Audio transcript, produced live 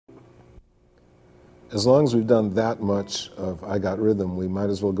as long as we've done that much of I Got Rhythm, we might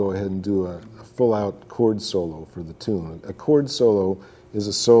as well go ahead and do a full-out chord solo for the tune. A chord solo is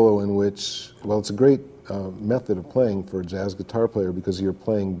a solo in which, well, it's a great method of playing for a jazz guitar player because you're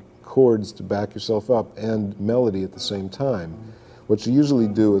playing chords to back yourself up and melody at the same time. What you usually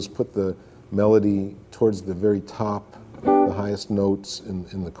do is put the melody towards the very top, the highest notes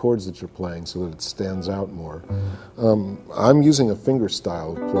in the chords that you're playing so that it stands out more. I'm using a finger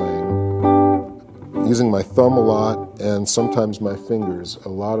style of playing, using my thumb a lot and sometimes my fingers.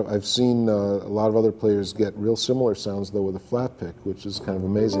 I've seen a lot of other players get real similar sounds though with a flat pick, which is kind of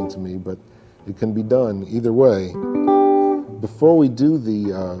amazing to me, but it can be done either way. Before we do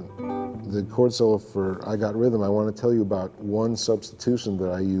the chord solo for I Got Rhythm, I want to tell you about one substitution that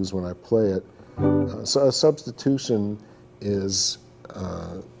I use when I play it. So a substitution is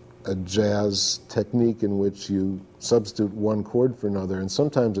a jazz technique in which you substitute one chord for another, and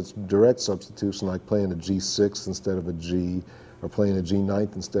sometimes it's direct substitution, like playing a G6 instead of a G, or playing a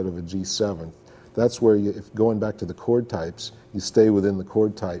G9 instead of a G7. That's where, if going back to the chord types, you stay within the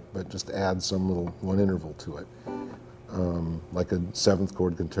chord type, but just add some little one interval to it. Like a 7th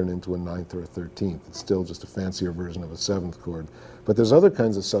chord can turn into a 9th or a 13th. It's still just a fancier version of a 7th chord. But there's other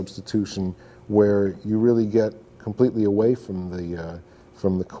kinds of substitution where you really get completely away from the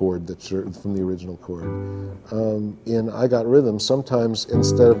chord from the original chord. In I Got Rhythm, sometimes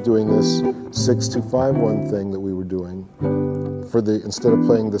instead of doing this 6-2-5-1 thing that we were doing, instead of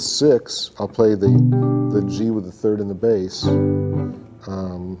playing the 6, I'll play the G with the 3rd in the bass.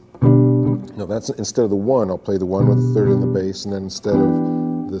 No, that's instead of the 1, I'll play the 1 with the 3rd in the bass, and then instead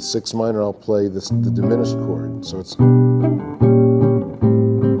of the 6 minor, I'll play the diminished chord. So it's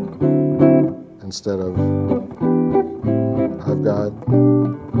instead of I've got,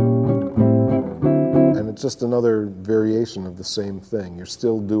 and it's just another variation of the same thing. You're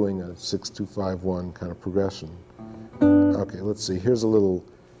still doing a 6-2-5-1 kind of progression. Okay, let's see. Here's a little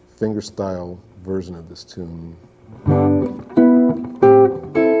fingerstyle version of this tune.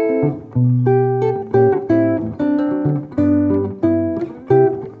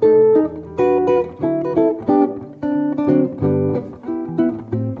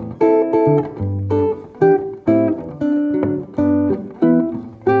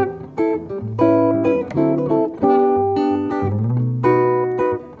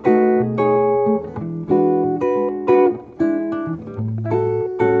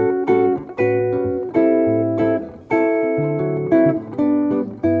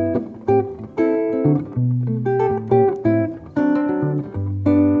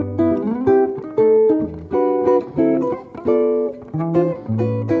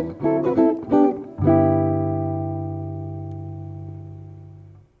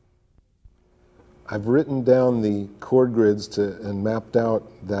 I've written down the chord grids and mapped out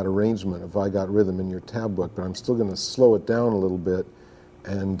that arrangement of I Got Rhythm in your tab book, but I'm still going to slow it down a little bit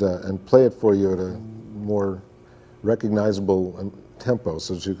and play it for you at a more recognizable tempo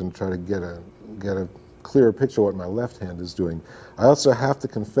so that you can try to get a clearer picture of what my left hand is doing. I also have to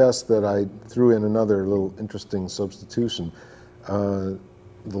confess that I threw in another little interesting substitution. The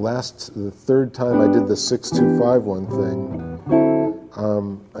 3rd time I did the 6-2-5-1 thing,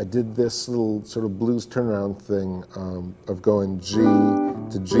 I did this little sort of blues turnaround thing of going G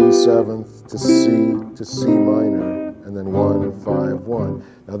to G7 to C minor, and then 1 and 5, 1.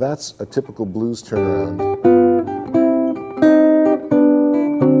 Now that's a typical blues turnaround.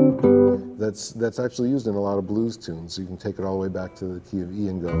 That's actually used in a lot of blues tunes. So you can take it all the way back to the key of E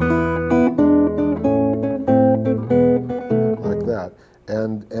and go like that.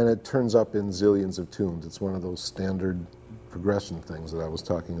 And it turns up in zillions of tunes. It's one of those standard progression things that I was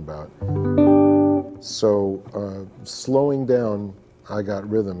talking about. So slowing down I Got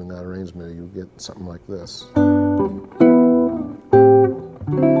Rhythm in that arrangement, you get something like this.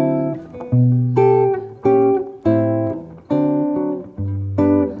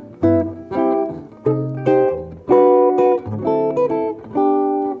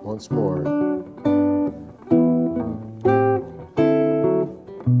 Once more.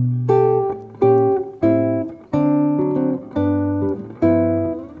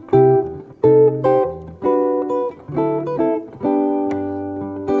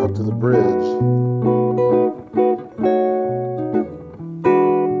 To the bridge.